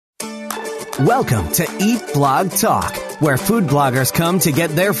Welcome to Eat Blog Talk, where food bloggers come to get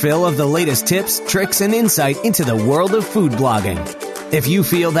their fill of the latest tips, tricks, and insight into the world of food blogging. If you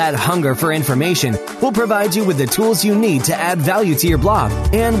feel that hunger for information, we'll provide you with the tools you need to add value to your blog,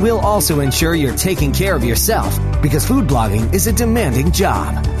 and we'll also ensure you're taking care of yourself, because food blogging is a demanding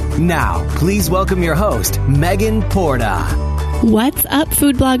job. Now, please welcome your host, Megan Porta. What's up,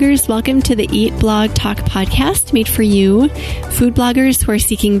 food bloggers? Welcome to the Eat Blog Talk podcast, made for you, food bloggers who are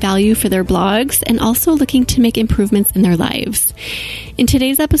seeking value for their blogs and also looking to make improvements in their lives. In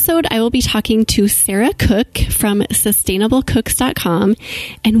today's episode, I will be talking to Sarah Cook from sustainablecooks.com,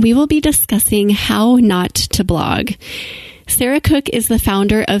 and we will be discussing how not to blog. Sarah Cook is the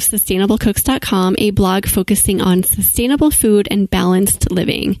founder of sustainablecooks.com, a blog focusing on sustainable food and balanced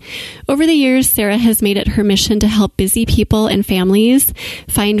living. Over the years, Sarah has made it her mission to help busy people and families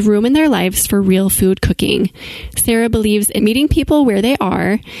find room in their lives for real food cooking. Sarah believes in meeting people where they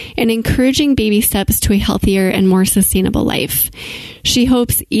are and encouraging baby steps to a healthier and more sustainable life. She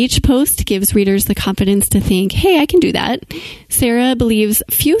hopes each post gives readers the confidence to think, hey, I can do that. Sarah believes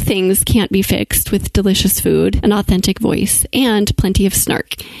few things can't be fixed with delicious food, an authentic voice, and plenty of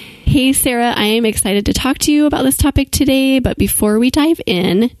snark. Hey, Sarah, I am excited to talk to you about this topic today, but before we dive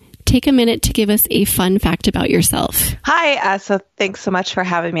in, take a minute to give us a fun fact about yourself. Hi, so thanks so much for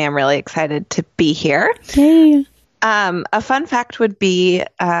having me. I'm really excited to be here. Hey. A fun fact would be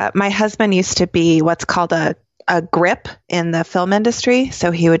my husband used to be what's called a grip in the film industry.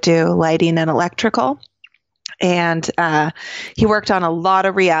 So he would do lighting and electrical. And he worked on a lot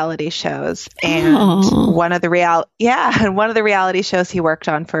of reality shows. And one of the reality shows he worked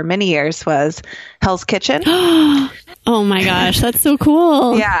on for many years was Hell's Kitchen. Oh my gosh, that's so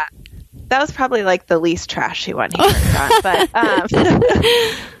cool. Yeah. That was probably like the least trashy one he worked on.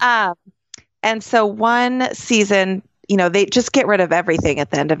 But and so one season, you know, they just get rid of everything at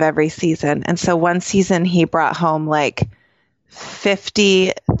the end of every season. And so one season he brought home like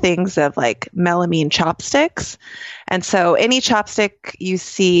 50 things of like melamine chopsticks. And so any chopstick you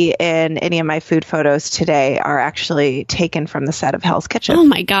see in any of my food photos today are actually taken from the set of Hell's Kitchen. Oh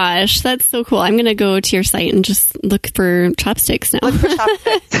my gosh, that's so cool. I'm going to go to your site and just look for chopsticks now. Look for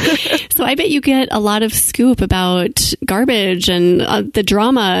chopsticks. So I bet you get a lot of scoop about garbage and the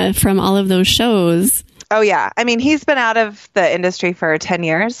drama from all of those shows. Oh yeah. I mean, he's been out of the industry for 10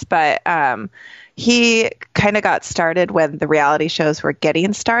 years, but he kind of got started when the reality shows were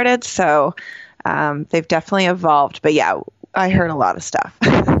getting started. So they've definitely evolved. But yeah, I heard a lot of stuff.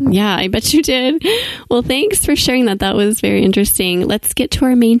 Yeah, I bet you did. Well, thanks for sharing that. That was very interesting. Let's get to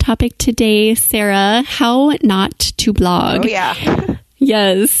our main topic today, Sarah, how not to blog. Oh yeah.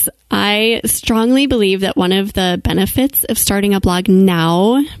 Yes, I strongly believe that one of the benefits of starting a blog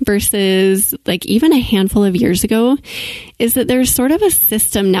now versus like even a handful of years ago is that there's sort of a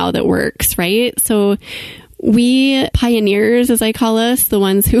system now that works, right? So we pioneers, as I call us, the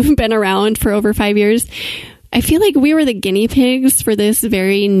ones who've been around for over 5 years, I feel like we were the guinea pigs for this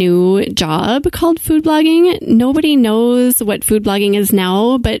very new job called food blogging. Nobody knows what food blogging is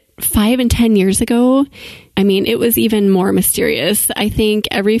now, but 5 and 10 years ago, I mean, it was even more mysterious. I think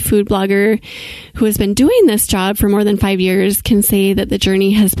every food blogger who has been doing this job for more than 5 years can say that the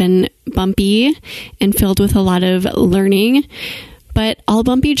journey has been bumpy and filled with a lot of learning. But all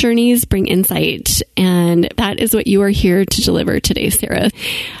bumpy journeys bring insight, and that is what you are here to deliver today, Sarah.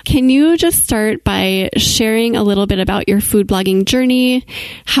 Can you just start by sharing a little bit about your food blogging journey,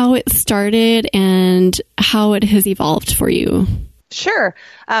 how it started, and how it has evolved for you? Sure.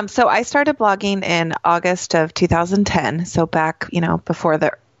 So I started blogging in August of 2010. So back, you know, before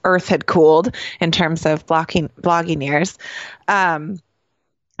the earth had cooled in terms of blogging years. And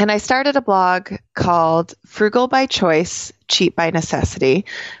I started a blog called Frugal by Choice, Cheap by Necessity,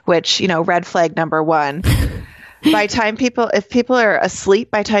 which, you know, red flag number one. If people are asleep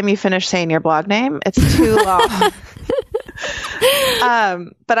by the time you finish saying your blog name, it's too long.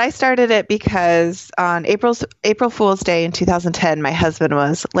 But I started it because on April Fool's Day in 2010, my husband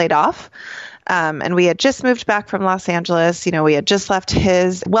was laid off. And we had just moved back from Los Angeles. You know, we had just left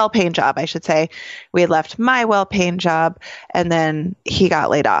his well-paying job, I should say. We had left my well-paying job, and then he got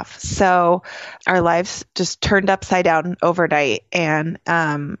laid off. So our lives just turned upside down overnight. And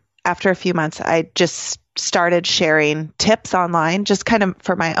after a few months, I just started sharing tips online, just kind of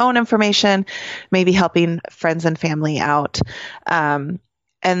for my own information, maybe helping friends and family out.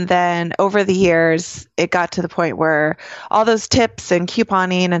 And then over the years, it got to the point where all those tips and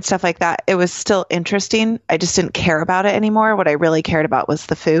couponing and stuff like that, it was still interesting. I just didn't care about it anymore. What I really cared about was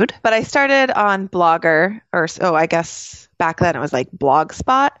the food. But I started on Blogger, I guess back then it was like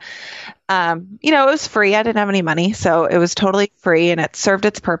Blogspot. It was free. I didn't have any money, so it was totally free and it served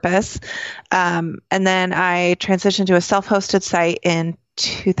its purpose. And then I transitioned to a self-hosted site in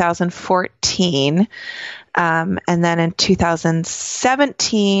 2014. And then in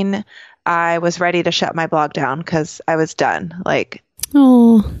 2017, I was ready to shut my blog down because I was done. I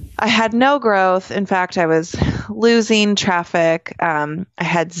had no growth. In fact, I was losing traffic. I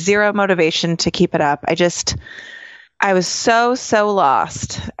had zero motivation to keep it up. I was so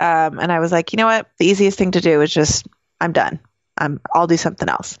lost. And I was like, you know what? The easiest thing to do is I'm done. I'll do something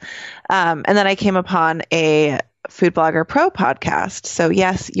else. And then I came upon a Food Blogger Pro podcast. So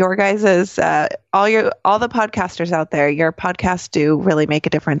yes, your guys's, all the podcasters out there, your podcasts do really make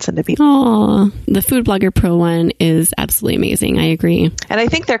a difference into people. Oh, the Food Blogger Pro one is absolutely amazing. I agree. And I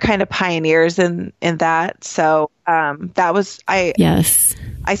think they're kind of pioneers in that. So, yes,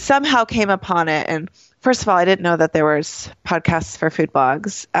 I somehow came upon it. And first of all, I didn't know that there was podcasts for food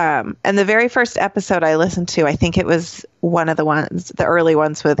blogs. And the very first episode I listened to, I think it was one of the early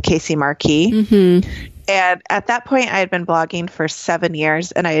ones with Casey Markey. Mm-hmm. And at that point, I had been blogging for 7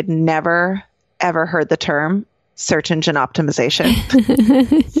 years and I had never, ever heard the term search engine optimization.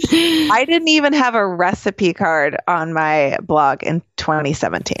 I didn't even have a recipe card on my blog in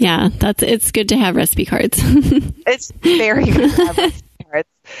 2017. Yeah, it's good to have recipe cards. It's very good to have recipe cards.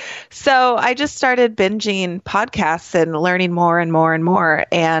 So I just started binging podcasts and learning more and more and more.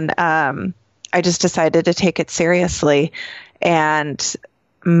 And I just decided to take it seriously. And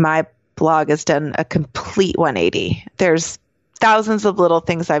my blog has done a complete 180. There's thousands of little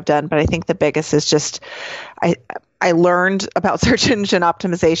things I've done, but I think the biggest is just I learned about search engine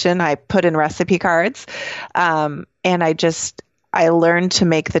optimization. I put in recipe cards, and I learned to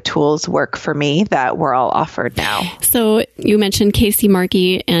make the tools work for me that we're all offered now. So you mentioned Casey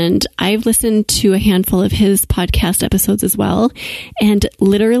Markey, and I've listened to a handful of his podcast episodes as well, and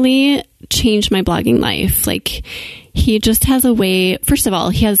literally changed my blogging life. He just has a way, first of all,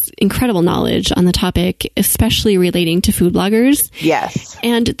 he has incredible knowledge on the topic, especially relating to food bloggers. Yes.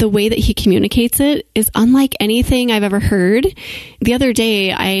 And the way that he communicates it is unlike anything I've ever heard. The other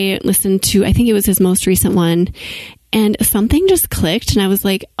day I listened to, I think it was his most recent one, and something just clicked and I was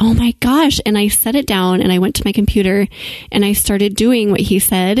like, oh my gosh. And I set it down and I went to my computer and I started doing what he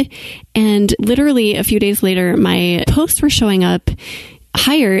said. And literally a few days later, my posts were showing up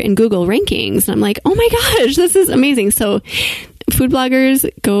higher in Google rankings. And I'm like, oh my gosh, this is amazing. So food bloggers,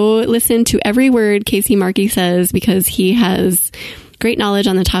 go listen to every word Casey Markey says because he has great knowledge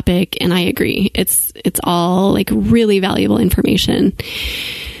on the topic. And I agree. It's all really valuable information.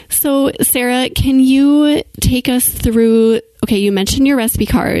 So Sarah, can you take us through, you mentioned your recipe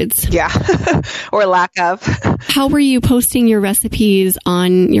cards. Yeah, or lack of. How were you posting your recipes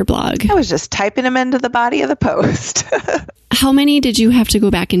on your blog? I was just typing them into the body of the post. How many did you have to go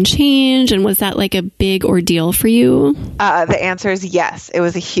back and change? And was that a big ordeal for you? The answer is yes. It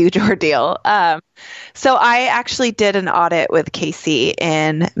was a huge ordeal. So I actually did an audit with Casey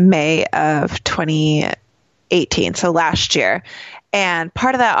in May of 2018, so last year. And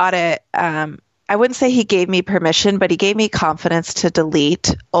part of that audit, I wouldn't say he gave me permission, but he gave me confidence to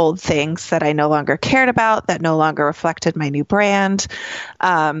delete old things that I no longer cared about, that no longer reflected my new brand,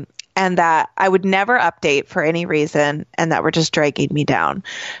 and that I would never update for any reason, and that were just dragging me down.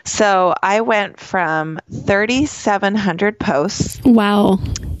 So I went from 3,700 posts. Wow.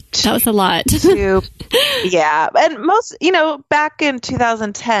 That was a lot. Yeah. And most, back in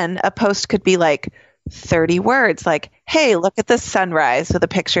 2010, a post could be 30 words, hey, look at the sunrise with a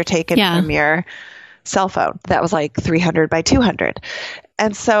picture taken from your cell phone. That was 300 by 200.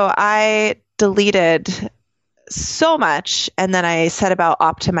 And so I deleted so much. And then I set about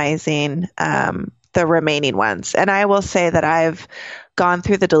optimizing the remaining ones. And I will say that I've gone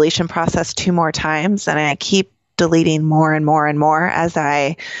through the deletion process 2 more times, and I keep deleting more and more and more as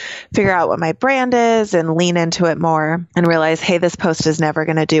I figure out what my brand is and lean into it more and realize, hey, this post is never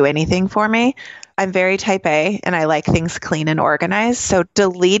going to do anything for me. I'm very type A and I like things clean and organized. So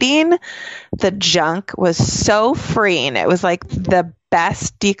deleting the junk was so freeing. It was the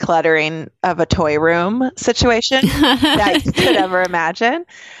best decluttering of a toy room situation that you could ever imagine.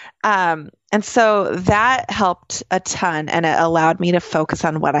 And so that helped a ton, and it allowed me to focus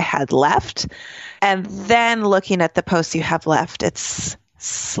on what I had left. And then looking at the posts you have left, it's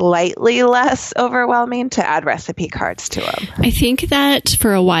slightly less overwhelming to add recipe cards to them. I think that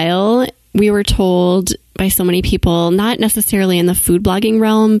for a while, we were told by so many people, not necessarily in the food blogging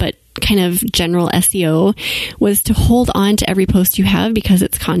realm, but kind of general SEO, was to hold on to every post you have because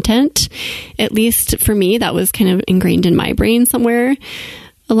it's content. At least for me, that was kind of ingrained in my brain somewhere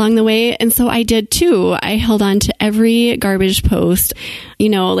along the way. And so I did too. I held on to every garbage post,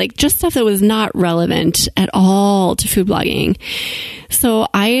 like just stuff that was not relevant at all to food blogging. So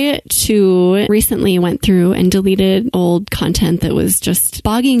I too recently went through and deleted old content that was just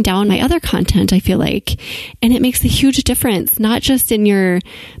bogging down my other content, I feel like. And it makes a huge difference, not just in your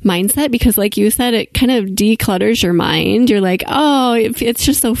mindset, because like you said, it kind of declutters your mind. You're like, oh, it's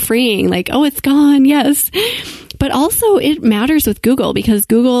just so freeing. Like, oh, it's gone. Yes. But also it matters with Google because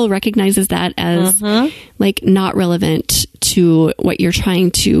Google recognizes that as like not relevant to what you're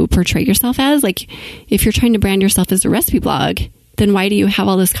trying to portray yourself as. Like if you're trying to brand yourself as a recipe blog, then why do you have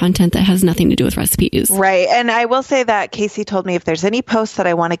all this content that has nothing to do with recipes? Right. And I will say that Casey told me if there's any posts that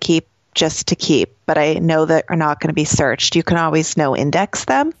I want to keep, just to keep, but I know that are not going to be searched, you can always no index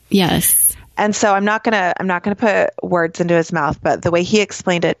them. Yes. And so I'm not going to put words into his mouth, but the way he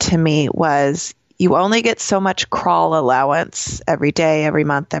explained it to me was you only get so much crawl allowance every day, every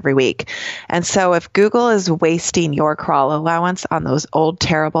month, every week. And so if Google is wasting your crawl allowance on those old,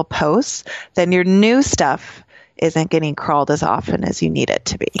 terrible posts, then your new stuff isn't getting crawled as often as you need it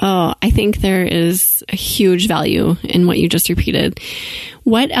to be. Oh, I think there is a huge value in what you just repeated.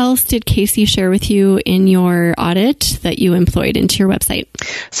 What else did Casey share with you in your audit that you employed into your website?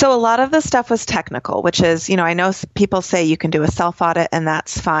 So a lot of the stuff was technical, which is, I know people say you can do a self-audit and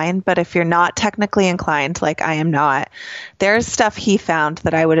that's fine, but if you're not technically inclined, like I am not, there's stuff he found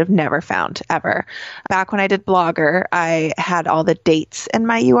that I would have never found ever. Back when I did Blogger, I had all the dates in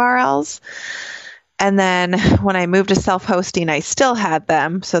my URLs. And then when I moved to self-hosting, I still had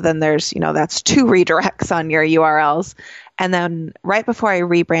them. So then there's, that's 2 redirects on your URLs. And then right before I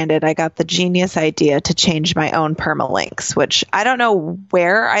rebranded, I got the genius idea to change my own permalinks, which I don't know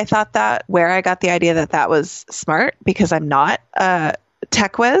where I got the idea that was smart because I'm not a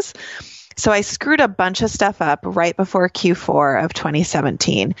tech whiz. So I screwed a bunch of stuff up right before Q4 of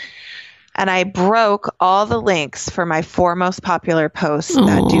 2017. And I broke all the links for my 4 most popular posts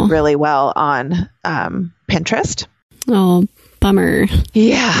that do really well on Pinterest. Oh, bummer.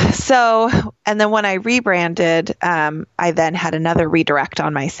 Yeah. So, and then when I rebranded, I then had another redirect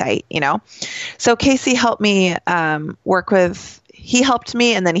on my site, So Casey helped me he helped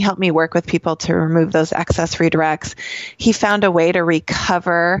me and then he helped me work with people to remove those excess redirects. He found a way to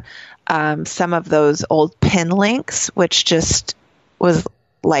recover some of those old pin links, which just was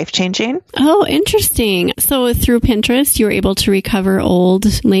life-changing. Oh, interesting. So through Pinterest, you were able to recover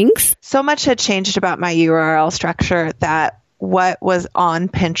old links? So much had changed about my URL structure that what was on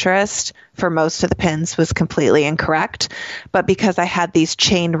Pinterest for most of the pins was completely incorrect. But because I had these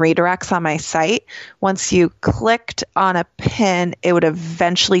chain redirects on my site, once you clicked on a pin, it would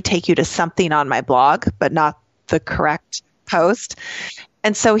eventually take you to something on my blog, but not the correct post.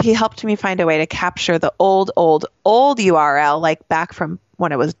 And so he helped me find a way to capture the old URL, like back from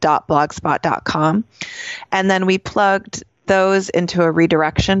when it was .blogspot.com. And then we plugged those into a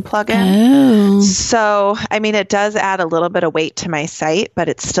redirection plugin. Oh. So, it does add a little bit of weight to my site, but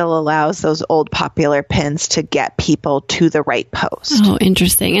it still allows those old popular pins to get people to the right post. Oh,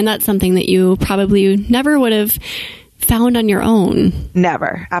 interesting. And that's something that you probably never would have found on your own.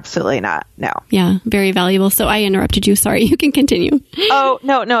 Never. Absolutely not. No. Yeah. Very valuable. So I interrupted you. Sorry. You can continue. Oh,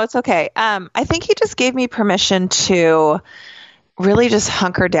 no, it's okay. I think he just gave me permission to really just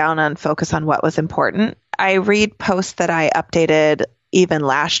hunker down and focus on what was important. I read posts that I updated even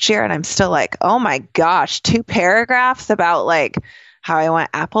last year and I'm still like, oh my gosh, 2 paragraphs about like how I went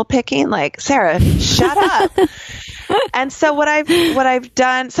apple picking. Like, Sarah, shut up. And so what I've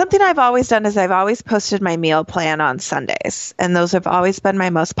done, something I've always done is I've always posted my meal plan on Sundays. And those have always been my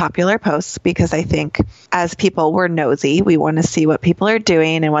most popular posts because I think as people, we're nosy. We want to see what people are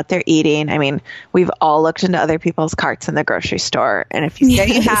doing and what they're eating. We've all looked into other people's carts in the grocery store. And if you say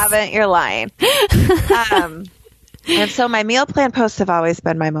you haven't, you're lying. And so my meal plan posts have always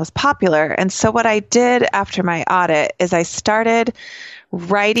been my most popular. And so what I did after my audit is I started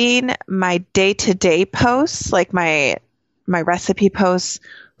writing my day-to-day posts, like my recipe posts,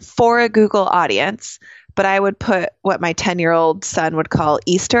 for a Google audience. But I would put what my 10-year-old son would call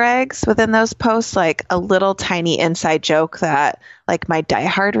Easter eggs within those posts, like a little tiny inside joke that like my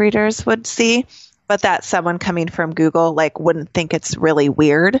diehard readers would see, but that someone coming from Google like wouldn't think it's really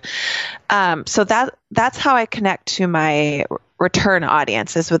weird. So that's how I connect to my return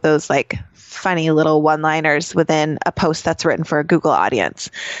audience, is with those like funny little one-liners within a post that's written for a Google audience.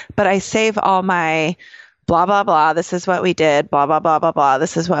 But I save all my blah, blah, blah. This is what we did, blah, blah, blah, blah, blah.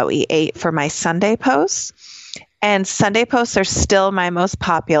 This is what we ate for my Sunday posts. And Sunday posts are still my most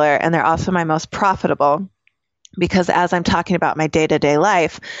popular, and they're also my most profitable because as I'm talking about my day-to-day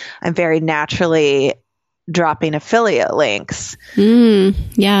life, I'm very naturally dropping affiliate links in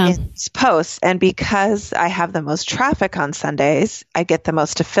these posts. And because I have the most traffic on Sundays, I get the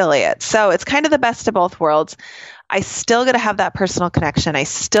most affiliates. So it's kind of the best of both worlds. I still get to have that personal connection. I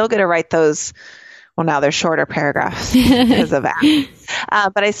still get to write those. Well, now they're shorter paragraphs because of that.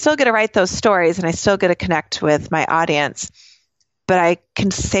 But I still get to write those stories and I still get to connect with my audience. But I can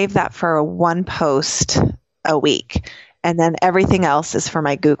save that for one post a week. And then everything else is for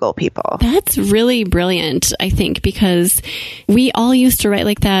my Google people. That's really brilliant, I think, because we all used to write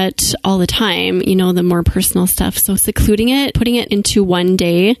like that all the time, you know, the more personal stuff. So secluding it, putting it into one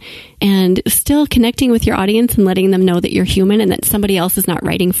day and still connecting with your audience and letting them know that you're human and that somebody else is not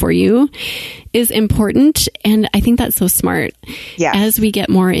writing for you is important. And I think that's so smart. Yeah. As we get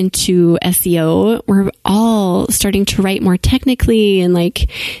more into SEO, we're all starting to write more technically and like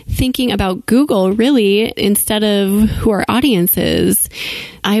thinking about Google really instead of who our audience is.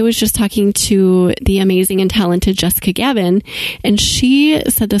 I was just talking to the amazing and talented Jessica Gavin, and she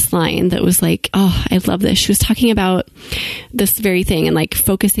said this line that was like, oh, I love this. She was talking about this very thing and like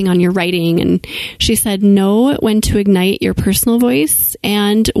focusing on your writing. And she said, know when to ignite your personal voice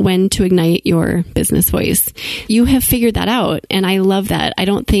and when to ignite your business voice. You have figured that out. And I love that. I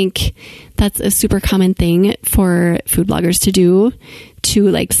don't think that's a super common thing for food bloggers to do, to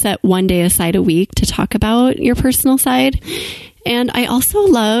like set one day aside a week to talk about your personal side. And I also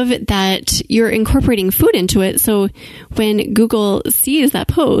love that you're incorporating food into it. So when Google sees that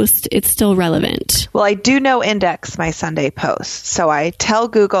post, it's still relevant. Well, I do no index my Sunday posts. So I tell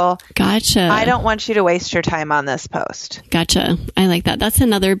Google, gotcha, I don't want you to waste your time on this post. Gotcha. I like that. That's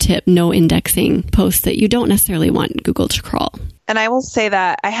another tip, no indexing posts that you don't necessarily want Google to crawl. And I will say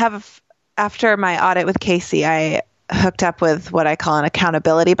that I have, after my audit with Casey, I hooked up with what I call an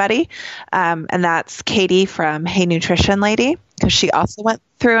accountability buddy. And that's Katie from Hey Nutrition Lady, because she also went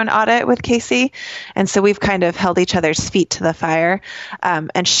through an audit with Casey. And so we've kind of held each other's feet to the fire.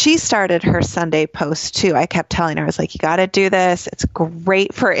 And she started her Sunday post too. I kept telling her, I was like, you got to do this. It's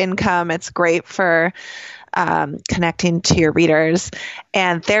great for income. It's great for connecting to your readers.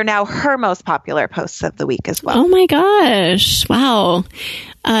 And they're now her most popular posts of the week as well. Oh my gosh. Wow.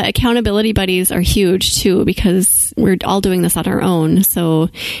 Accountability buddies are huge too, because we're all doing this on our own. So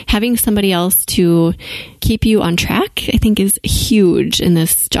having somebody else to keep you on track, I think is huge in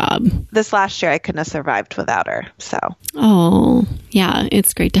this job. This last year, I couldn't have survived without her. So. Oh, yeah.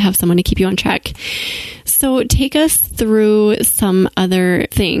 It's great to have someone to keep you on track. So take us through some other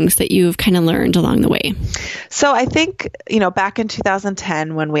things that you've kind of learned along the way. So I think, back in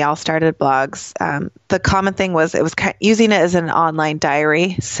 2010, when we all started blogs, the common thing was using it as an online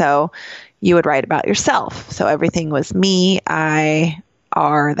diary. So you would write about yourself. So everything was me, I,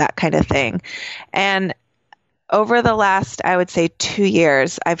 our, that kind of thing. And over the last, I would say 2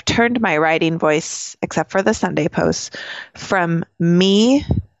 years, I've turned my writing voice, except for the Sunday posts, from me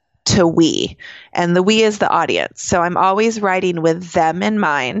to we. And the we is the audience. So I'm always writing with them in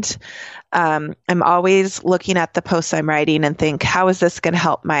mind. I'm always looking at the posts I'm writing and think, how is this going to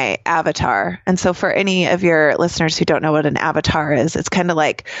help my avatar? And so for any of your listeners who don't know what an avatar is, it's kind of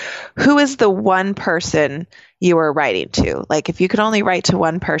like, who is the one person you are writing to? Like if you could only write to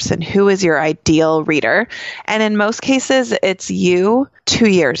one person, who is your ideal reader? And in most cases, it's you 2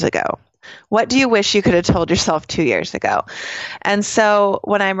 years ago. What do you wish you could have told yourself 2 years ago? And so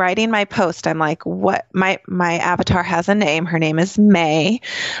when I'm writing my post, I'm like, what? My avatar has a name. Her name is May.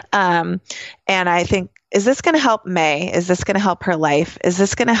 And I think, is this going to help May? Is this going to help her life? Is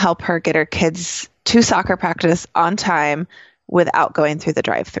this going to help her get her kids to soccer practice on time without going through the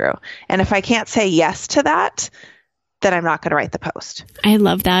drive-thru? And if I can't say yes to that, then I'm not going to write the post. I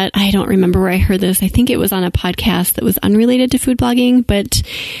love that. I don't remember where I heard this. I think it was on a podcast that was unrelated to food blogging, but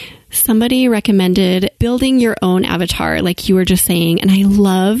somebody recommended building your own avatar, like you were just saying. And I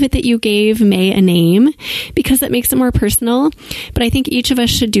love that you gave May a name because that makes it more personal. But I think each of us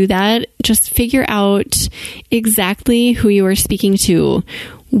should do that. Just figure out exactly who you are speaking to.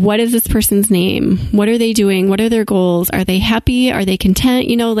 What is this person's name? What are they doing? What are their goals? Are they happy? Are they content?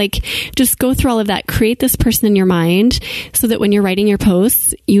 Just go through all of that. Create this person in your mind so that when you're writing your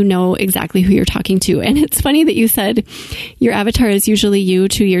posts, you know exactly who you're talking to. And it's funny that you said your avatar is usually you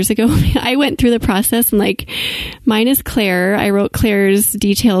 2 years ago. I went through the process and mine is Claire. I wrote Claire's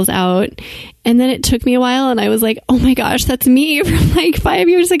details out. And then it took me a while and I was like, oh my gosh, that's me from 5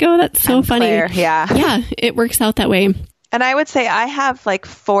 years ago. That's so funny. Claire, yeah. Yeah, it works out that way. And I would say I have like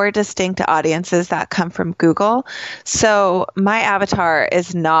 4 distinct audiences that come from Google. So my avatar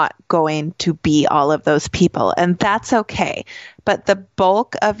is not going to be all of those people, and that's okay. But the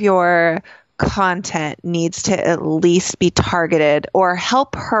bulk of your content needs to at least be targeted or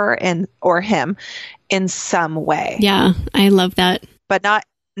help her or him in some way. Yeah, I love that. But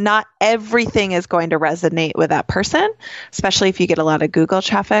not everything is going to resonate with that person, especially if you get a lot of Google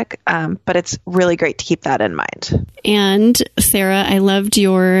traffic. But it's really great to keep that in mind. And Sarah, I loved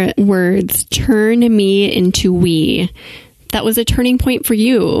your words, turn me into we. That was a turning point for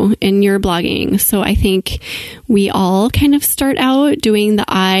you in your blogging. So I think we all kind of start out doing the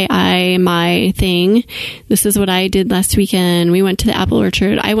my thing. This is what I did last weekend. We went to the apple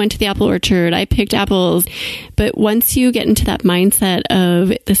orchard. I went to the apple orchard. I picked apples. But once you get into that mindset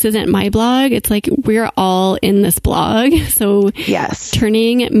of this isn't my blog, it's like we're all in this blog. So yes,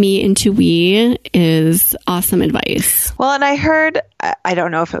 turning me into we is awesome advice. Well, and I heard, I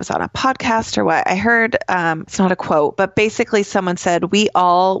don't know if it was on a podcast or what, I heard, it's not a quote, but basically someone said, we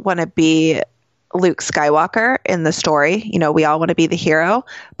all want to be Luke Skywalker in the story. You know, we all want to be the hero,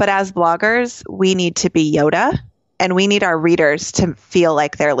 but as bloggers, we need to be Yoda, and we need our readers to feel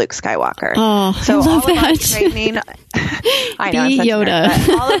like they're Luke Skywalker. Oh, so I love all that. Of our training, I know, be Yoda.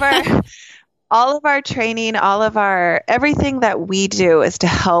 Nerd, all of our training, everything that we do is to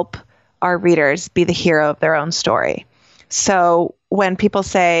help our readers be the hero of their own story. So when people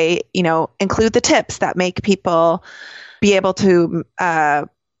say, you know, include the tips that make people be able to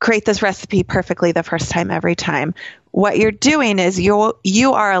create this recipe perfectly the first time, every time, what you're doing is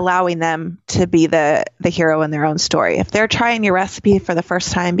you are allowing them to be the hero in their own story. If they're trying your recipe for the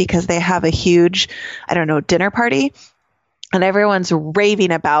first time because they have a huge, dinner party, and everyone's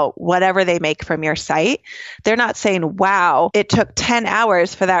raving about whatever they make from your site, they're not saying, wow, it took 10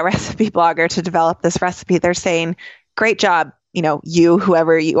 hours for that recipe blogger to develop this recipe. They're saying, great job, you,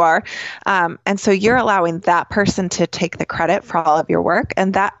 whoever you are. And so you're allowing that person to take the credit for all of your work.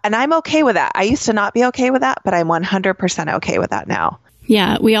 And I'm okay with that. I used to not be okay with that, but I'm 100% okay with that now.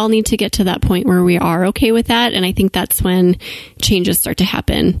 Yeah, we all need to get to that point where we are okay with that. And I think that's when changes start to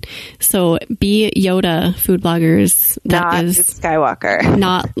happen. So be Yoda, food bloggers. Not Luke Skywalker.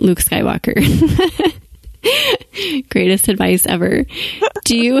 Not Luke Skywalker. Greatest advice ever.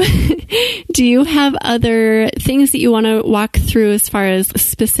 Do you have other things that you want to walk through as far as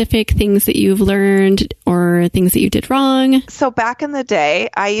specific things that you've learned or things that you did wrong? So back in the day,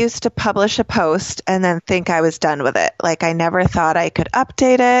 I used to publish a post and then think I was done with it. Like I never thought I could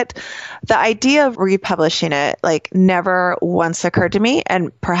update it. The idea of republishing it never once occurred to me.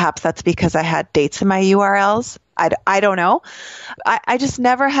 And perhaps that's because I had dates in my URLs. I don't know. I just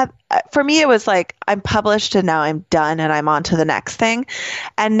never had, for me, it was like, I'm published and now I'm done and I'm on to the next thing.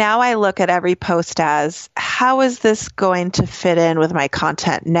 And now I look at every post as, how is this going to fit in with my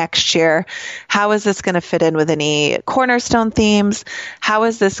content next year? How is this going to fit in with any cornerstone themes? How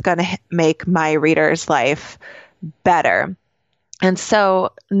is this going to make my reader's life better? And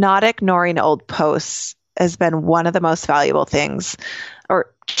so not ignoring old posts has been one of the most valuable things,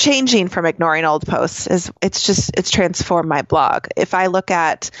 or changing from ignoring old posts it's transformed my blog. If I look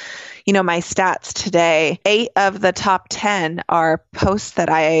at, my stats today, 8 of the top 10 are posts that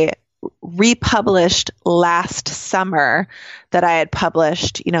I republished last summer that I had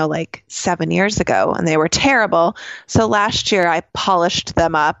published, 7 years ago, and they were terrible. So last year I polished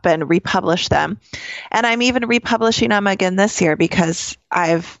them up and republished them. And I'm even republishing them again this year because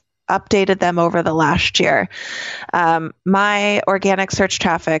I've updated them over the last year. My organic search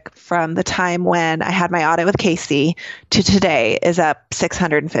traffic from the time when I had my audit with Casey to today is up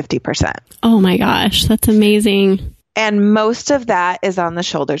 650%. Oh my gosh, that's amazing. And most of that is on the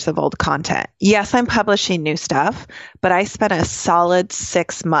shoulders of old content. Yes, I'm publishing new stuff, but I spent a solid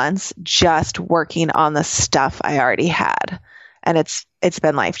 6 months just working on the stuff I already had. And it's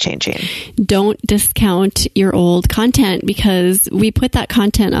been life-changing. Don't discount your old content, because we put that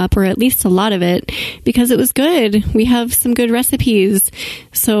content up, or at least a lot of it, because it was good. We have some good recipes.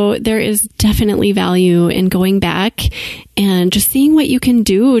 So there is definitely value in going back and just seeing what you can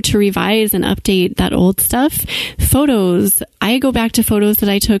do to revise and update that old stuff. Photos. I go back to photos that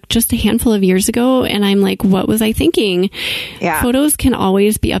I took just a handful of years ago, and I'm like, what was I thinking? Yeah. Photos can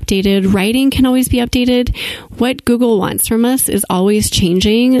always be updated. Writing can always be updated. What Google wants from us is always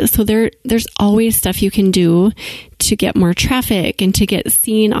changing. So there's always stuff you can do to get more traffic and to get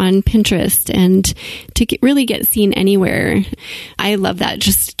seen on Pinterest and to really get seen anywhere. I love that.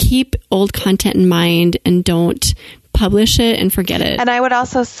 Just keep old content in mind and don't publish it and forget it. And I would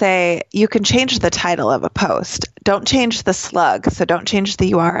also say you can change the title of a post. Don't change the slug. So don't change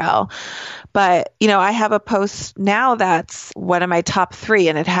the URL. But, I have a post now that's one of my top 3,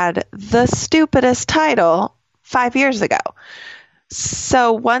 and it had the stupidest title 5 years ago.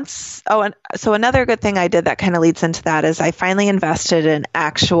 So another good thing I did that kind of leads into that is I finally invested in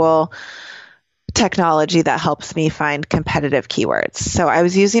actual technology that helps me find competitive keywords. So I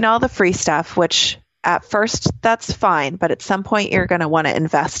was using all the free stuff, which at first that's fine, but at some point you're going to want to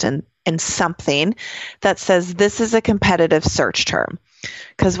invest in something that says this is a competitive search term.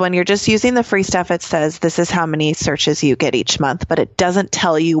 Because when you're just using the free stuff, it says this is how many searches you get each month, but it doesn't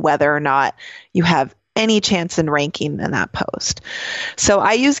tell you whether or not you have any chance in ranking in that post. So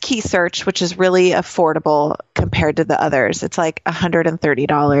I use Key Search, which is really affordable compared to the others. It's like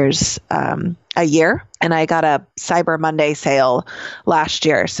 $130 a year. And I got a Cyber Monday sale last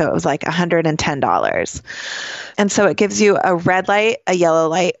year. So it was like $110. And so it gives you a red light, a yellow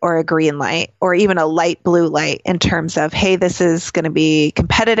light, or a green light, or even a light blue light in terms of, hey, this is going to be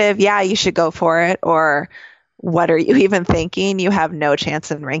competitive. Yeah, you should go for it. Or what are you even thinking? You have no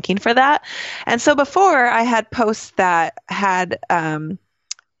chance in ranking for that. And so before I had posts that had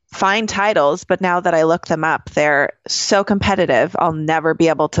fine titles, but now that I look them up, they're so competitive, I'll never be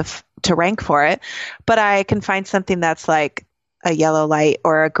able to rank for it. But I can find something that's like a yellow light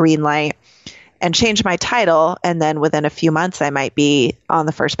or a green light and change my title, and then within a few months I might be on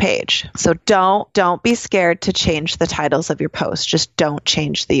the first page. So don't be scared to change the titles of your posts. Just don't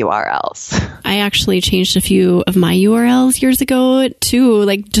change the URLs. I actually changed a few of my URLs years ago too,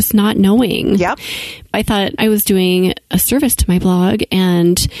 like just not knowing. Yep. I thought I was doing a service to my blog,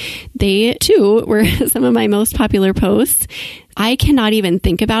 and they too were some of my most popular posts. I cannot even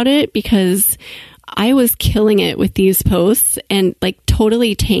think about it because I was killing it with these posts and like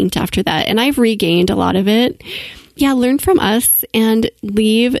totally tanked after that. And I've regained a lot of it. Yeah, learn from us and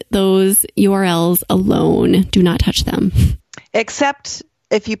leave those URLs alone. Do not touch them. Except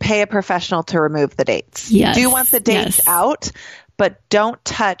if you pay a professional to remove the dates. Yes. Do want the dates out, but don't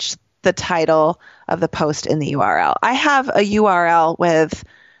touch the title of the post in the URL. I have a URL with,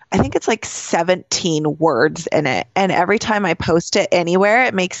 I think it's like 17 words in it. And every time I post it anywhere,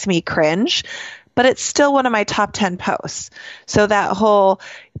 it makes me cringe. But it's still one of my top 10 posts. So that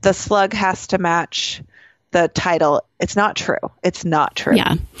the slug has to match the title. It's not true. It's not true.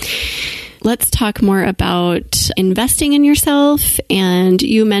 Yeah. Let's talk more about investing in yourself. And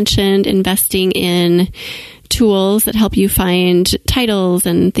you mentioned investing in tools that help you find titles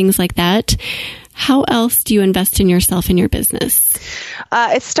and things like that. How else do you invest in yourself in your business?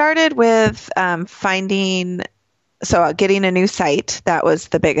 It started with getting a new site. That was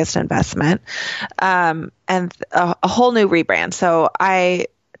the biggest investment. And a whole new rebrand. So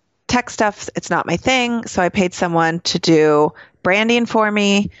tech stuff, it's not my thing. So I paid someone to do branding for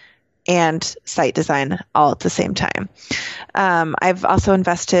me and site design all at the same time. I've also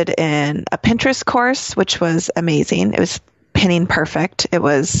invested in a Pinterest course, which was amazing. It was pinning perfect. It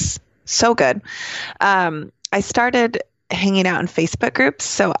was so good. I started hanging out in Facebook groups.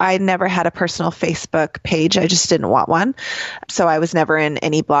 So I never had a personal Facebook page. I just didn't want one. So I was never in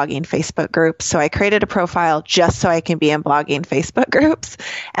any blogging Facebook groups. So I created a profile just so I can be in blogging Facebook groups.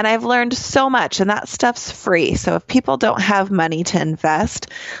 And I've learned so much, and that stuff's free. So if people don't have money to invest,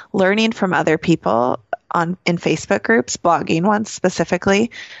 learning from other people in Facebook groups, blogging ones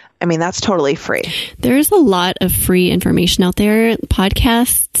specifically, I mean, that's totally free. There's a lot of free information out there.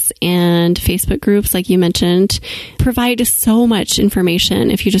 Podcasts and Facebook groups, like you mentioned, provide so much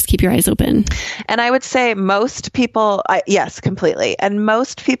information if you just keep your eyes open. And I would say most people, yes, completely. And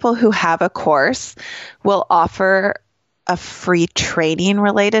most people who have a course will offer a free training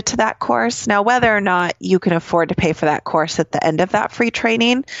related to that course. Now, whether or not you can afford to pay for that course at the end of that free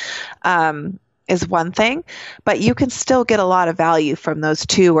training, is one thing, but you can still get a lot of value from those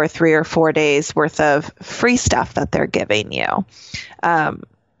 2 or 3 or 4 days worth of free stuff that they're giving you.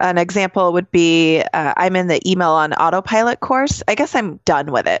 An example would be, I'm in the email on autopilot course. I guess I'm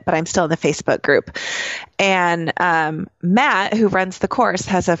done with it, but I'm still in the Facebook group. And Matt, who runs the course,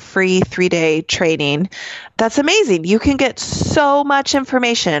 has a free 3-day training. That's amazing. You can get so much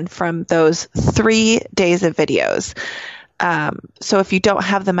information from those 3 days of videos. So if you don't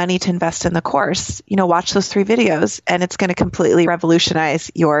have the money to invest in the course, watch those 3 videos and it's going to completely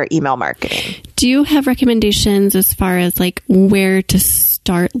revolutionize your email marketing. Do you have recommendations as far as like where to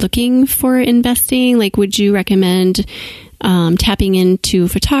start looking for investing? Like, would you recommend tapping into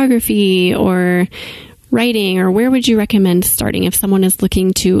photography or writing, or where would you recommend starting if someone is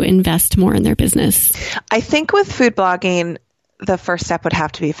looking to invest more in their business? I think with food blogging, the first step would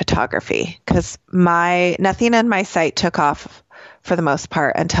have to be photography, because nothing in my site took off for the most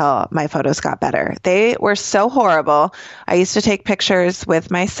part until my photos got better. They were so horrible. I used to take pictures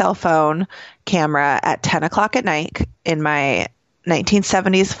with my cell phone camera at 10 o'clock at night in my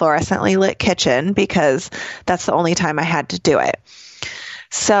 1970s fluorescently lit kitchen because that's the only time I had to do it.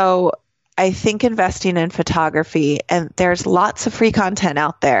 So I think investing in photography, and there's lots of free content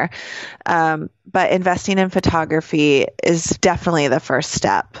out there, but investing in photography is definitely the first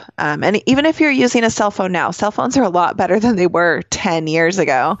step. And even if you're using a cell phone now, cell phones are a lot better than they were 10 years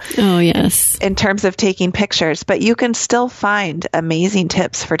ago. Oh, yes. In terms of taking pictures, but you can still find amazing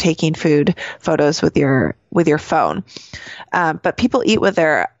tips for taking food photos with your phone. But people eat with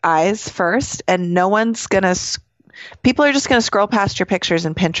their eyes first, and people are just going to scroll past your pictures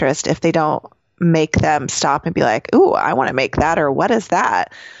in Pinterest if they don't make them stop and be like, ooh, I want to make that, or what is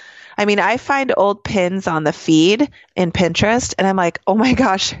that? I mean, I find old pins on the feed in Pinterest and I'm like, oh my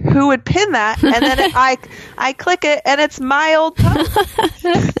gosh, who would pin that? And then I click it and it's my old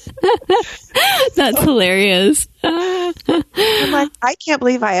post. That's hilarious. I'm like, I can't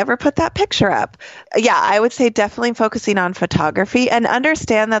believe I ever put that picture up. Yeah, I would say definitely focusing on photography, and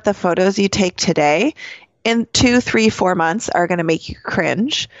understand that the photos you take today in 2, 3, 4 months are going to make you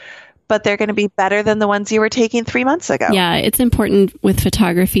cringe, but they're going to be better than the ones you were taking 3 months ago. Yeah, it's important with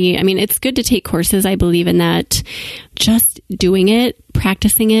photography. I mean, it's good to take courses. I believe in that. Just doing it,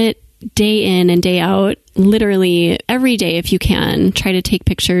 practicing it day in and day out, literally every day if you can, try to take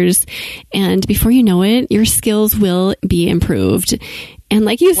pictures. And before you know it, your skills will be improved. And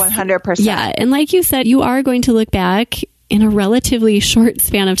like you 100%. Yeah. And like you said, you are going to look back in a relatively short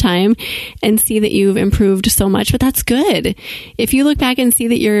span of time and see that you've improved so much, but that's good. If you look back and see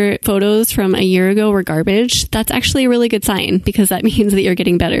that your photos from a year ago were garbage, that's actually a really good sign, because that means that you're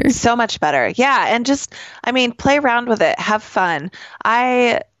getting better. So much better. Yeah. And just, play around with it. Have fun.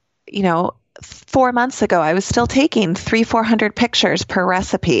 4 months ago, I was still taking 300-400 pictures per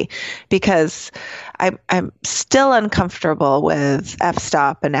recipe because I'm still uncomfortable with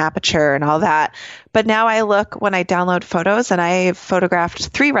f-stop and aperture and all that. But now I look when I download photos and I've photographed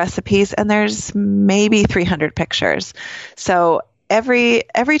 3 recipes and there's maybe 300 pictures. So every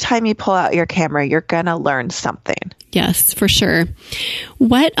time you pull out your camera, you're going to learn something. Yes, for sure.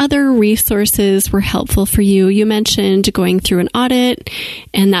 What other resources were helpful for you? You mentioned going through an audit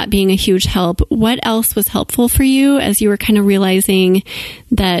and that being a huge help. What else was helpful for you as you were kind of realizing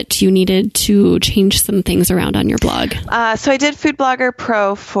that you needed to change some things around on your blog? So I did Food Blogger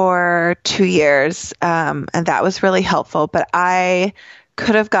Pro for 2 years, and that was really helpful, but I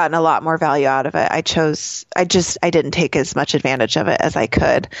could have gotten a lot more value out of it. I didn't take as much advantage of it as I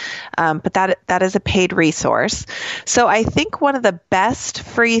could. But that is a paid resource. So I think one of the best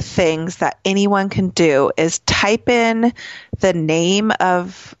free things that anyone can do is type in the name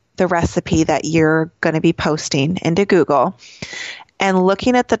of the recipe that you're going to be posting into Google and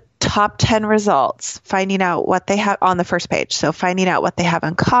looking at the top 10 results, finding out what they have on the first page. So finding out what they have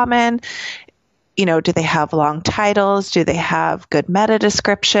in common. Do they have long titles? Do they have good meta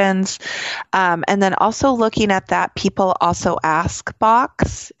descriptions? And then also looking at that people also ask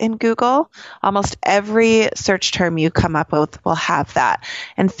box in Google. Almost every search term you come up with will have that.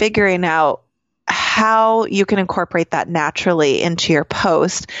 And figuring out how you can incorporate that naturally into your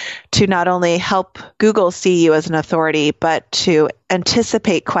post to not only help Google see you as an authority, but to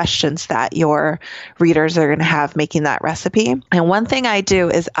anticipate questions that your readers are going to have making that recipe. And one thing I do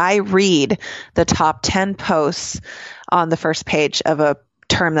is I read the top 10 posts on the first page of a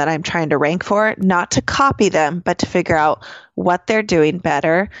term that I'm trying to rank for, not to copy them, but to figure out what they're doing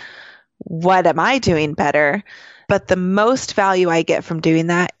better. What am I doing better? But the most value I get from doing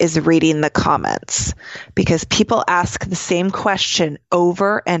that is reading the comments, because people ask the same question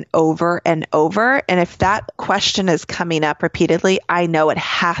over and over and over. And if that question is coming up repeatedly, I know it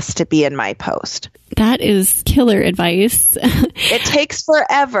has to be in my post. That is killer advice. It takes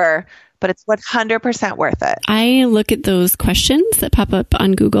forever, but it's 100% worth it. I look at those questions that pop up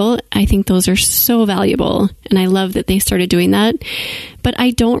on Google. I think those are so valuable, and I love that they started doing that. But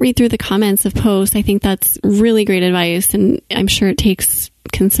I don't read through the comments of posts. I think that's really great advice, and I'm sure it takes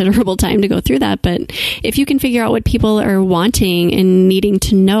considerable time to go through that. But if you can figure out what people are wanting and needing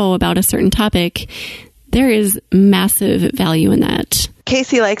to know about a certain topic, there is massive value in that.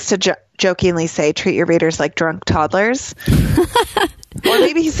 Casey likes to jokingly say, treat your readers like drunk toddlers. Or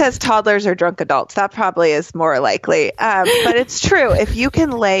maybe he says toddlers or drunk adults. That probably is more likely. But it's true. If you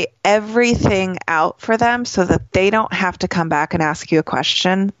can lay everything out for them so that they don't have to come back and ask you a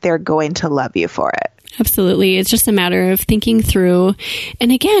question, they're going to love you for it. Absolutely. It's just a matter of thinking through.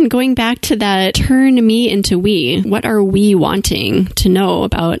 And again, going back to that turn me into we. What are we wanting to know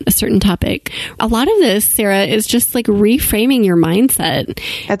about a certain topic? A lot of this, Sarah, is just like reframing your mindset.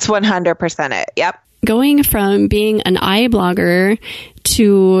 That's 100% it. Yep. Going from being an I blogger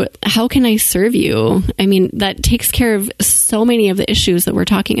to how can I serve you? I mean, that takes care of so many of the issues that we're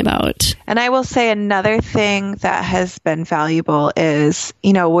talking about. And I will say another thing that has been valuable is,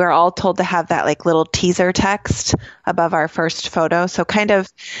 you know, we're all told to have that like little teaser text above our first photo. So kind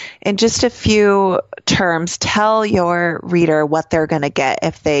of in just a few terms, tell your reader what they're going to get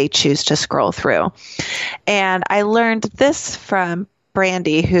if they choose to scroll through. And I learned this from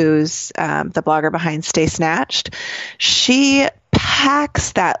Brandy, who's the blogger behind Stay Snatched. She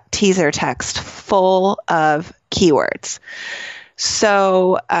packs that teaser text full of keywords.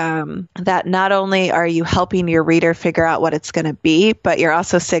 So that not only are you helping your reader figure out what it's going to be, but you're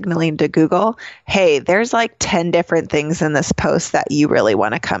also signaling to Google, hey, there's like 10 different things in this post that you really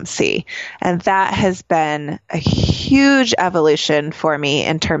want to come see. And that has been a huge evolution for me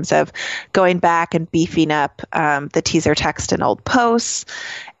in terms of going back and beefing up the teaser text in old posts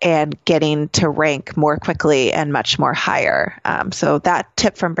and getting to rank more quickly and much more higher. So that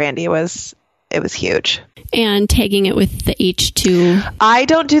tip from Brandy was huge. And tagging it with the H2. I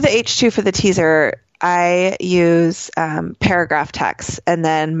don't do the H2 for the teaser. I use paragraph text, and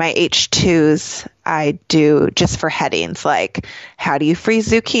then my H2s I do just for headings, like how do you freeze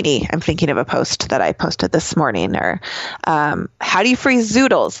zucchini? I'm thinking of a post that I posted this morning, or how do you freeze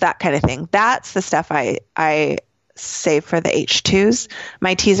zoodles? That kind of thing. That's the stuff I save for the H2s.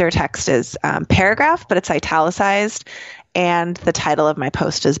 My teaser text is paragraph, but it's italicized. And the title of my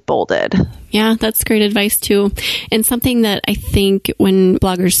post is bolded. Yeah, that's great advice too. And something that I think when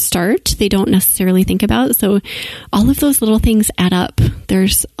bloggers start, they don't necessarily think about. So all of those little things add up.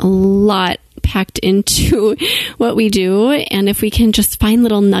 There's a lot packed into what we do. And if we can just find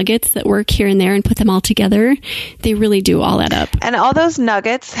little nuggets that work here and there and put them all together, they really do all add up. And all those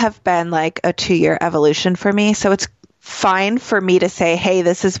nuggets have been like a 2-year evolution for me. So it's fine for me to say, hey,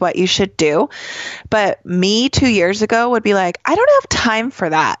 this is what you should do. But me 2 years ago would be like, I don't have time for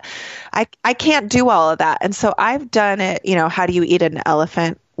that. I can't do all of that. And so I've done it, you know, how do you eat an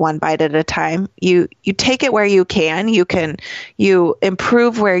elephant? One bite at a time. You take it where you can. You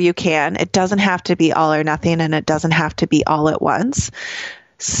improve where you can. It doesn't have to be all or nothing, and it doesn't have to be all at once.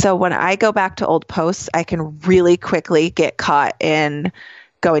 So when I go back to old posts, I can really quickly get caught in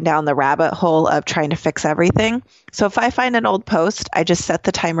going down the rabbit hole of trying to fix everything. So if I find an old post, I just set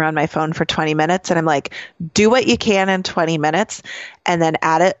the timer on my phone for 20 minutes and I'm like, do what you can in 20 minutes and then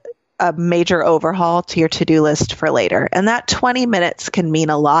add a major overhaul to your to-do list for later. And that 20 minutes can mean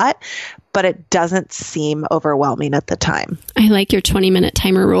a lot, but it doesn't seem overwhelming at the time. I like your 20-minute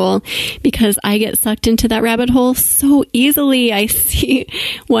timer rule because I get sucked into that rabbit hole so easily. I see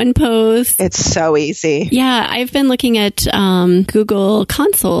one post. It's so easy. Yeah, I've been looking at Google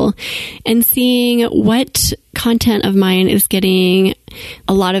Console and seeing what content of mine is getting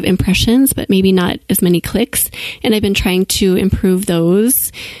a lot of impressions, but maybe not as many clicks. And I've been trying to improve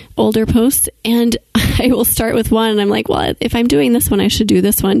those older posts. And I will start with one and I'm like, well, if I'm doing this one, I should do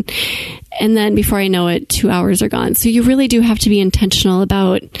this one. And then before I know it, 2 hours are gone. So you really do have to be intentional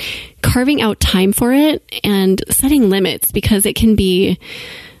about carving out time for it and setting limits, because it can be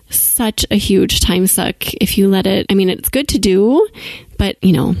such a huge time suck if you let it. I mean, it's good to do, but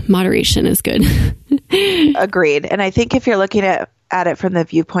you know, moderation is good. Agreed. And I think if you're looking at it from the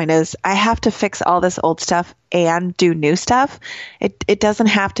viewpoint is I have to fix all this old stuff and do new stuff, it doesn't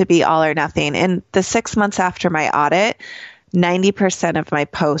have to be all or nothing. In the 6 months after my audit, 90% of my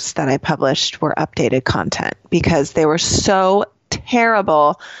posts that I published were updated content because they were so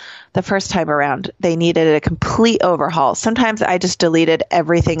terrible the first time around. They needed a complete overhaul. Sometimes I just deleted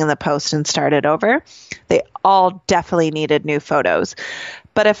everything in the post and started over. They all definitely needed new photos.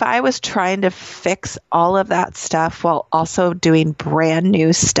 But if I was trying to fix all of that stuff while also doing brand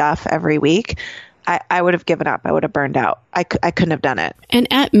new stuff every week, I would have given up. I would have burned out. I couldn't have done it. And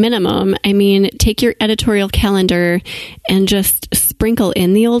at minimum, I mean, take your editorial calendar and just sprinkle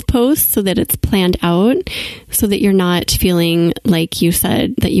in the old posts so that it's planned out, so that you're not feeling like you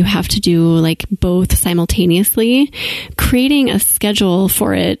said that you have to do like both simultaneously. Creating a schedule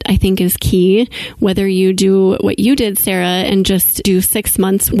for it, I think, is key. Whether you do what you did, Sarah, and just do 6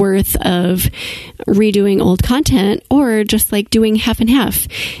 months worth of redoing old content, or just like doing half and half.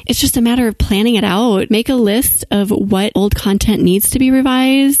 It's just a matter of planning it out. Make a list of what old content needs to be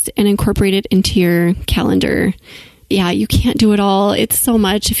revised and incorporate it into your calendar. Yeah, you can't do it all. It's so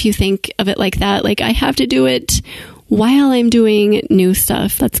much if you think of it like that. Like, I have to do it while I'm doing new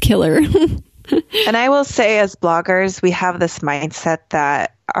stuff. That's killer. And I will say, as bloggers, we have this mindset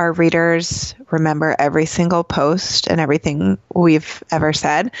that our readers remember every single post and everything we've ever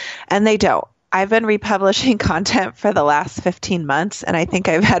said, and they don't. I've been republishing content for the last 15 months, and I think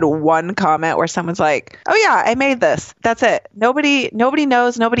I've had one comment where someone's like, "Oh yeah, I made this." That's it. Nobody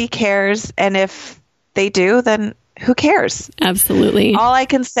knows, nobody cares, and if they do, then who cares? Absolutely. All I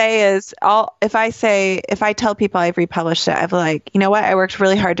can say is, if I tell people I've republished it, I'm like, you know what? I worked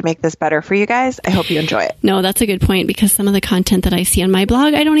really hard to make this better for you guys. I hope you enjoy it. No, that's a good point, because some of the content that I see on my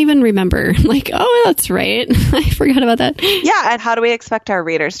blog, I don't even remember. I'm like, oh, that's right. I forgot about that. Yeah. And how do we expect our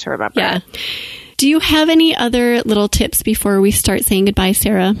readers to remember it? Do you have any other little tips before we start saying goodbye,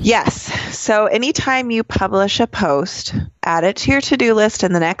 Sarah? Yes. So anytime you publish a post, add it to your to-do list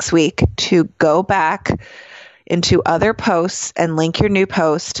in the next week to go back into other posts and link your new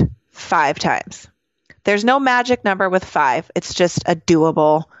post 5 times. There's no magic number with 5. It's just a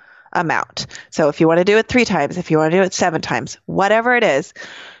doable amount. So if you want to do it 3 times, if you want to do it 7 times, whatever it is,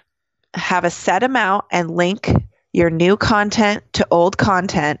 have a set amount and link your new content to old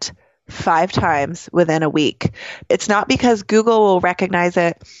content 5 times within a week. It's not because Google will recognize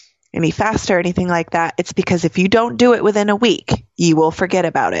it any faster or anything like that. It's because if you don't do it within a week, you will forget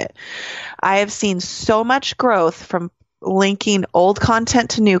about it. I have seen so much growth from linking old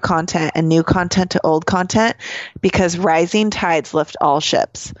content to new content and new content to old content, because rising tides lift all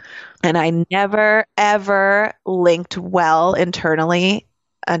ships. And I never, ever linked well internally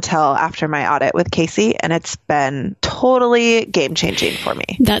until after my audit with Casey, and it's been totally game-changing for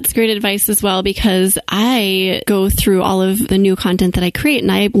me. That's great advice as well, because I go through all of the new content that I create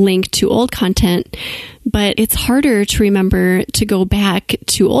and I link to old content, but it's harder to remember to go back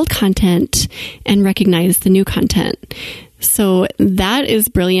to old content and recognize the new content. So that is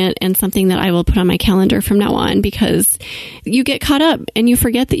brilliant and something that I will put on my calendar from now on, because you get caught up and you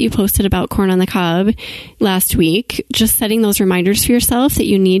forget that you posted about corn on the cob last week. Just setting those reminders for yourself that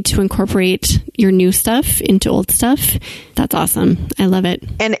you need to incorporate your new stuff into old stuff. That's awesome. I love it.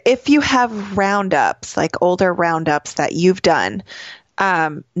 And if you have roundups, like older roundups that you've done,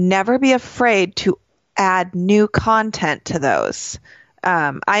 never be afraid to add new content to those.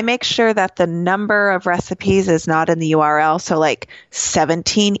 I make sure that the number of recipes is not in the URL. So like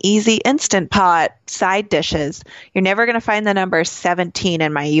 17 easy Instant Pot side dishes. You're never going to find the number 17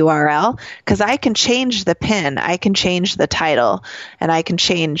 in my URL, because I can change the pin, I can change the title, and I can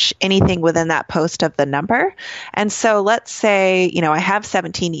change anything within that post of the number. And so let's say, I have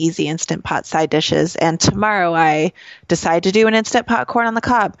 17 easy Instant Pot side dishes, and tomorrow I decide to do an Instant Pot corn on the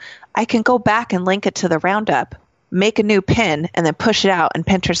cob. I can go back and link it to the roundup, make a new pin, and then push it out, and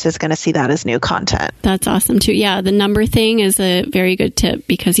Pinterest is going to see that as new content. That's awesome too. Yeah, the number thing is a very good tip,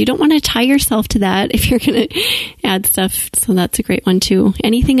 because you don't want to tie yourself to that if you're going to add stuff. So that's a great one too.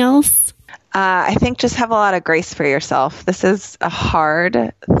 Anything else? I think just have a lot of grace for yourself. This is a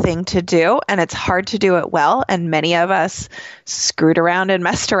hard thing to do, and it's hard to do it well. And many of us screwed around and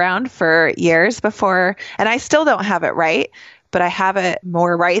messed around for years before, and I still don't have it right, but I have it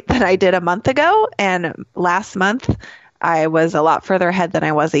more right than I did a month ago. And last month, I was a lot further ahead than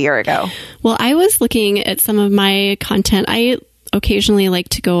I was a year ago. Well, I was looking at some of my content. I occasionally like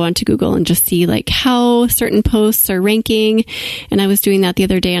to go onto Google and just see like how certain posts are ranking. And I was doing that the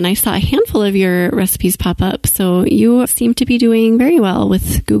other day, and I saw a handful of your recipes pop up. So you seem to be doing very well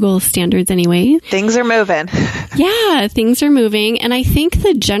with Google standards anyway. Things are moving. Yeah, things are moving. And I think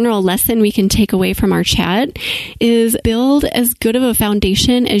the general lesson we can take away from our chat is build as good of a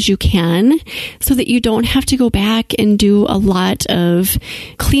foundation as you can, so that you don't have to go back and do a lot of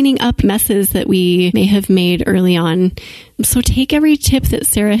cleaning up messes that we may have made early on. So take every tip that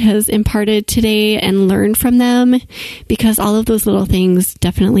Sarah has imparted today and learn from them, because all of those little things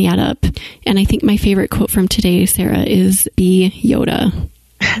definitely add up. And I think my favorite quote from today, Sarah, is "Be Yoda."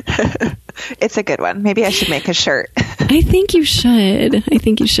 It's a good one. Maybe I should make a shirt. I think you should.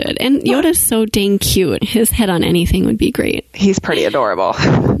 And Yoda's so dang cute. His head on anything would be great. He's pretty adorable.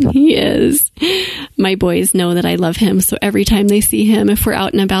 He is. My boys know that I love him, so every time they see him, if we're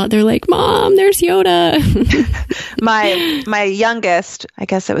out and about, they're like, "Mom, there's Yoda." My youngest, I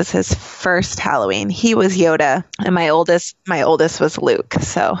guess it was his first Halloween, he was Yoda, and my oldest was Luke.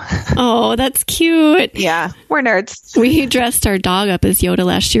 So, oh, that's cute. Yeah, we're nerds. We dressed our dog up as Yoda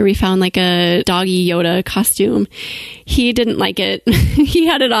last year. We found like a doggy Yoda costume. He didn't like it. He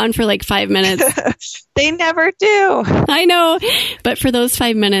had it on for like 5 minutes. They never do. I know. But for those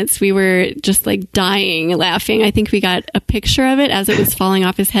 5 minutes, we were just like dying laughing. I think we got a picture of it as it was falling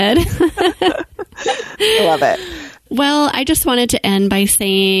off his head. I love it. Well, I just wanted to end by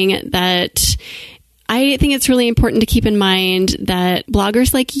saying that I think it's really important to keep in mind that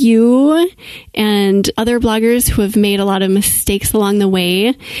bloggers like you and other bloggers who have made a lot of mistakes along the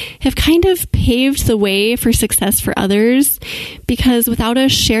way have kind of paved the way for success for others, because without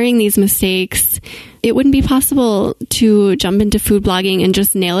us sharing these mistakes, it wouldn't be possible to jump into food blogging and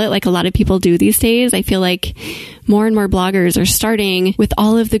just nail it like a lot of people do these days. I feel like more and more bloggers are starting with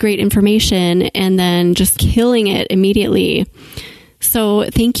all of the great information and then just killing it immediately. So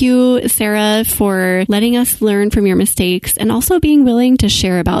thank you, Sarah, for letting us learn from your mistakes and also being willing to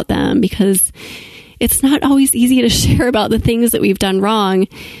share about them, because it's not always easy to share about the things that we've done wrong,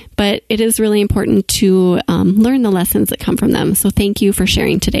 but it is really important to learn the lessons that come from them. So thank you for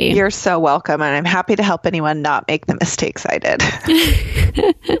sharing today. You're so welcome, and I'm happy to help anyone not make the mistakes I did.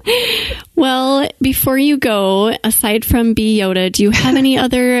 Well, before you go, aside from Be Yoda, do you have any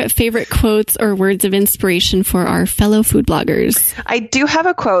other favorite quotes or words of inspiration for our fellow food bloggers? I do have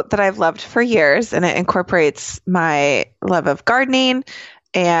a quote that I've loved for years, and it incorporates my love of gardening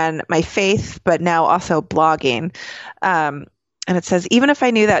and my faith, but now also blogging. And it says, even if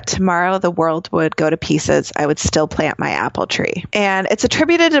I knew that tomorrow the world would go to pieces, I would still plant my apple tree. And it's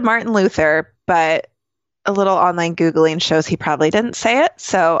attributed to Martin Luther, but a little online Googling shows he probably didn't say it.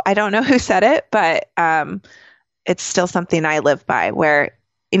 So I don't know who said it, but it's still something I live by, where,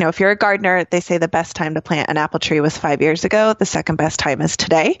 you know, if you're a gardener, they say the best time to plant an apple tree was 5 years ago. The second best time is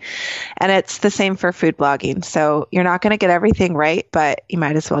today. And it's the same for food blogging. So you're not going to get everything right, but you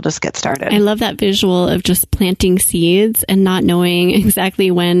might as well just get started. I love that visual of just planting seeds and not knowing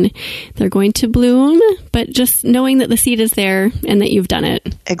exactly when they're going to bloom, but just knowing that the seed is there and that you've done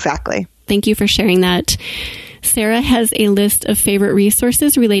it. Exactly. Thank you for sharing that. Sarah has a list of favorite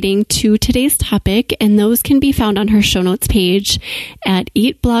resources relating to today's topic, and those can be found on her show notes page at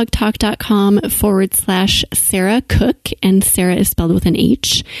eatblogtalk.com/Sarah Cook, and Sarah is spelled with an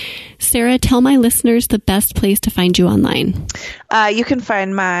H. Sarah, tell my listeners the best place to find you online. You can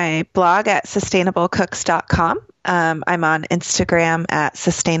find my blog at sustainablecooks.com. I'm on Instagram at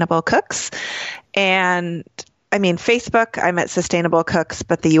sustainablecooks, and Facebook, I'm at Sustainable Cooks,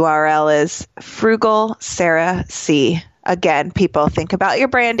 but the URL is Frugal Sarah C. Again, people, think about your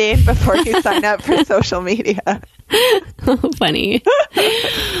branding before you sign up for social media. Oh, funny.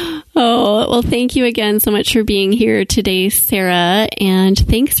 Oh, well, thank you again so much for being here today, Sarah. And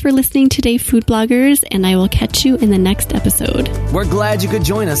thanks for listening today, food bloggers. And I will catch you in the next episode. We're glad you could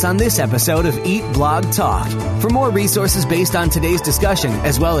join us on this episode of Eat Blog Talk. For more resources based on today's discussion,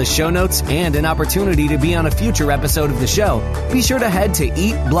 as well as show notes and an opportunity to be on a future episode of the show, be sure to head to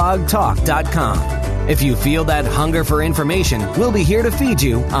eatblogtalk.com. If you feel that hunger for information, we'll be here to feed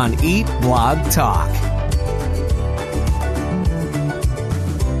you on Eat Blog Talk.